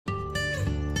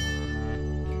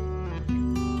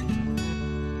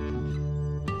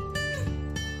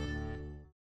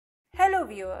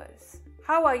viewers,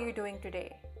 how are you doing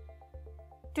today?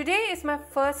 Today is my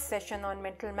first session on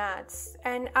mental maths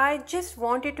and I just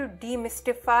wanted to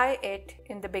demystify it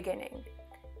in the beginning.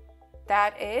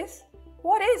 That is,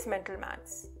 what is mental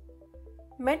maths?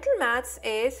 Mental maths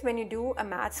is when you do a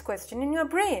maths question in your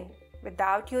brain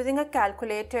without using a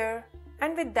calculator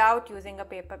and without using a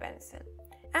paper pencil.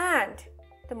 And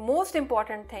the most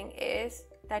important thing is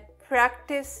that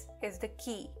practice is the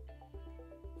key.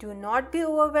 Do not be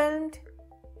overwhelmed,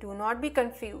 do not be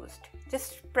confused,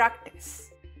 just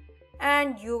practice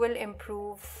and you will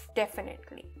improve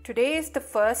definitely. Today is the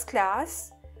first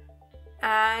class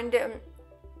and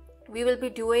we will be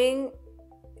doing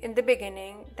in the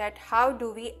beginning that how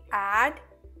do we add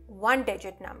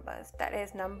one-digit numbers, that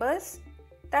is numbers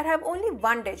that have only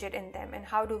one digit in them, and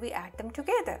how do we add them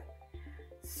together.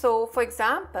 So for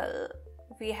example,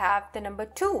 we have the number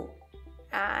 2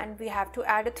 and we have to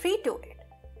add a 3 to it.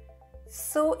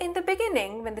 So in the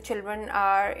beginning, when the children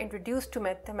are introduced to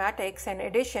mathematics and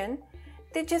addition,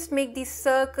 they just make these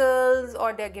circles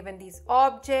or they're given these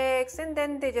objects and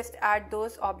then they just add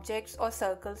those objects or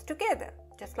circles together,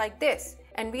 just like this.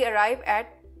 And we arrive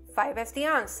at 5 as the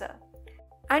answer.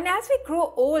 And as we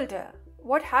grow older,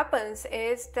 what happens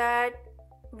is that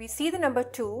we see the number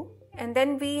 2 and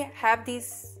then we have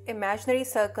these imaginary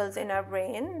circles in our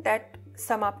brain that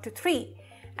sum up to 3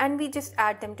 and we just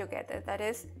add them together. That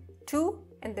is 2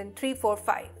 and then 3, 4,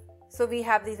 5. So we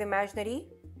have these imaginary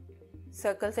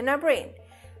circles in our brain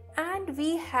and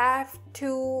we have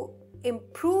to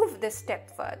improve this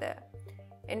step further.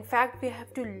 In fact, we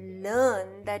have to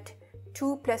learn that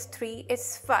 2 plus 3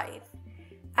 is 5.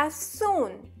 As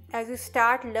soon as you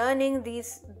start learning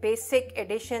these basic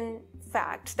addition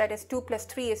facts, that is 2 plus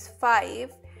 3 is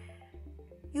 5,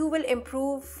 you will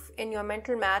improve in your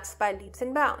mental maths by leaps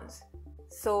and bounds.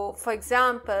 So for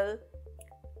example,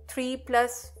 3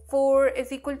 plus 4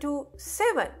 is equal to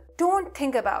 7. Don't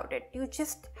think about it. You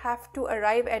just have to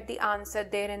arrive at the answer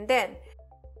there and then.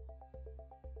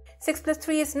 6 plus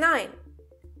 3 is 9.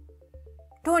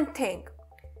 Don't think.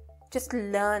 Just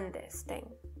learn this thing.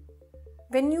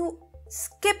 When you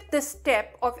skip the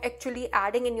step of actually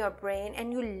adding in your brain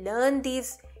and you learn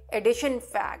these addition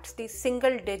facts, these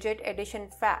single digit addition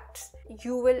facts,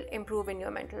 you will improve in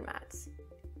your mental maths.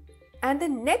 And the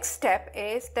next step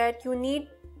is that you need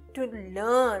to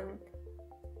learn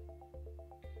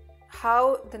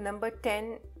how the number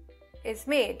 10 is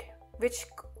made, which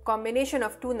combination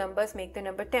of two numbers make the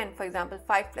number 10. For example,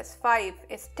 5 plus 5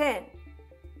 is 10.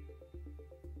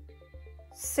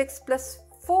 6 plus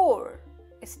 4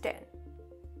 is 10.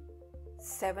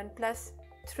 7 plus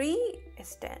 3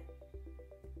 is 10.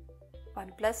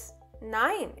 1 plus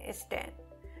 9 is 10.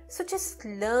 So just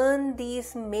learn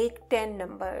these make 10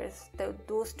 numbers,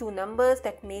 those two numbers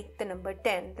that make the number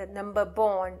 10, the number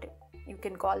bond, you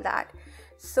can call that.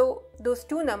 So those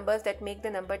two numbers that make the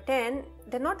number 10,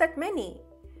 they're not that many.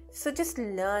 So just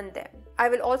learn them. I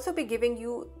will also be giving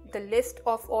you the list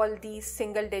of all these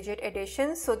single digit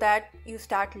additions so that you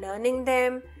start learning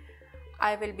them.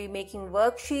 I will be making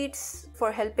worksheets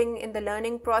for helping in the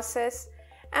learning process.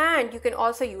 And you can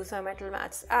also use our Mental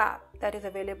Maths app that is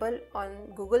available on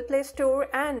Google Play Store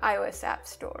and iOS App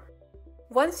Store.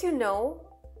 Once you know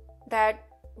that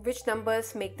which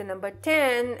numbers make the number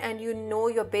 10 and you know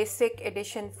your basic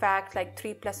addition fact like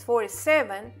 3 plus 4 is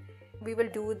 7, we will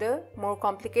do the more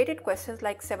complicated questions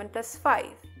like 7 plus 5.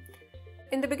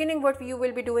 In the beginning, what you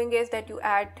will be doing is that you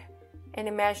add an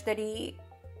imaginary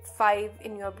 5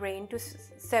 in your brain to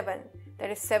 7. That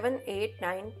is 7, 8,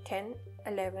 9, 10,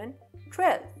 11,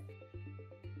 12.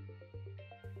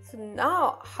 So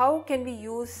now how can we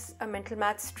use a mental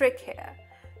maths trick here?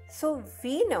 So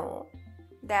we know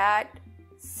that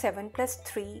 7 plus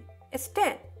 3 is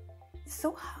 10.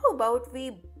 So how about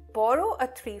we borrow a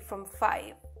 3 from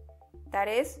 5? That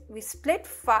is, we split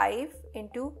 5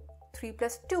 into 3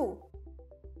 plus 2.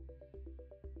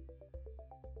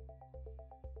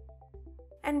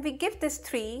 And we give this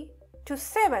 3 to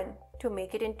 7 to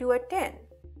make it into a 10.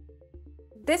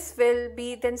 This will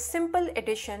be then simple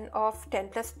addition of 10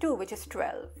 plus 2, which is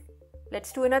 12.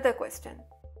 Let's do another question.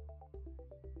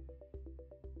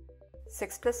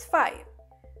 6 plus 5.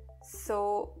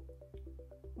 So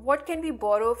what can we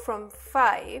borrow from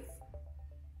 5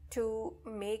 to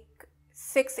make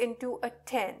 6 into a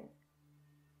 10?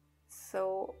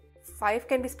 So 5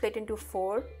 can be split into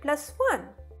 4 plus 1.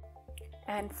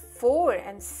 And 4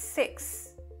 and 6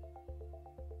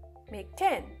 make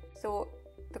 10. So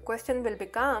the question will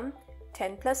become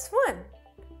 10 plus 1,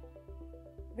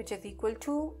 which is equal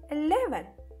to 11.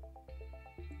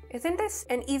 Isn't this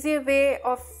an easier way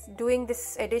of doing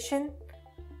this addition?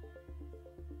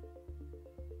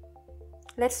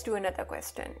 Let's do another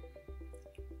question.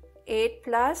 8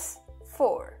 plus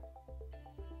 4.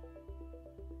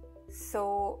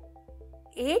 So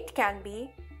 8 can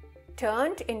be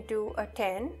turned into a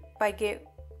 10 by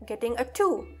getting a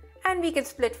 2, and we can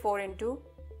split 4 into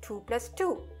 2 plus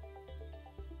 2.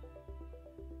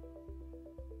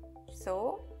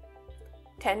 So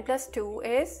 10 plus 2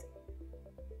 is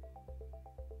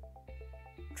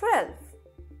 12.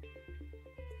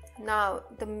 Now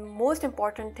the most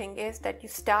important thing is that you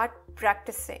start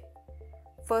practicing.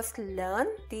 First learn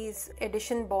these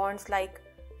addition bonds like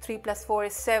 3 plus 4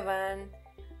 is 7,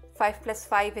 5 plus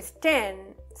 5 is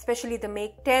 10, especially the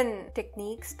make 10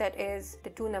 techniques, that is the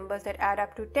two numbers that add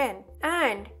up to 10.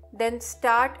 And then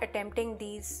start attempting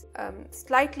these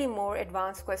slightly more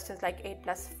advanced questions like 8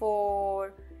 plus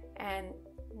 4 and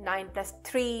 9 plus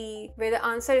 3, where the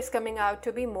answer is coming out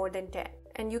to be more than 10.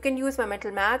 And you can use my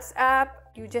Mental Maths app.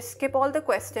 You just skip all the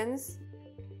questions.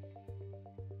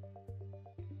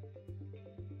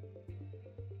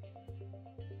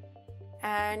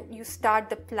 And you start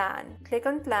the plan. Click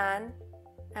on plan,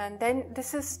 and then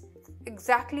this is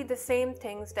exactly the same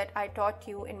things that I taught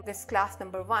you in this class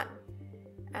number 1.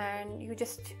 And you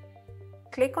just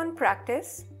click on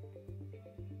practice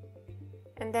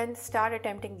and then start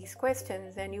attempting these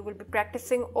questions, and you will be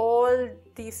practicing all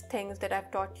these things that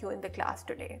I've taught you in the class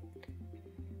today.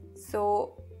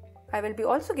 So I will be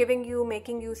also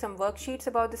making you some worksheets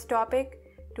about this topic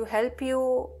to help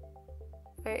you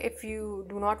if you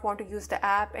do not want to use the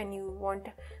app and you want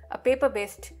a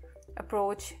paper-based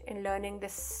approach in learning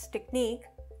this technique.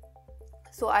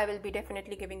 So I will be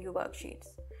definitely giving you worksheets.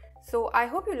 So I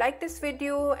hope you like this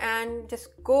video, and just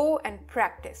go and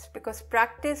practice, because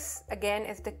practice again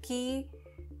is the key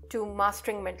to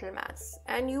mastering mental maths,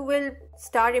 and you will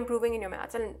start improving in your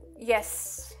maths. And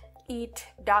yes, eat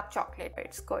dark chocolate,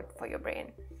 it's good for your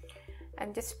brain.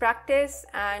 And just practice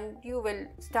and you will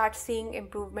start seeing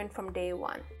improvement from day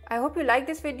 1. I hope you like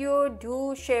this video.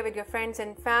 Do share with your friends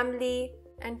and family,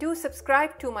 and do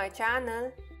subscribe to my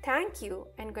channel. Thank you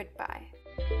and goodbye.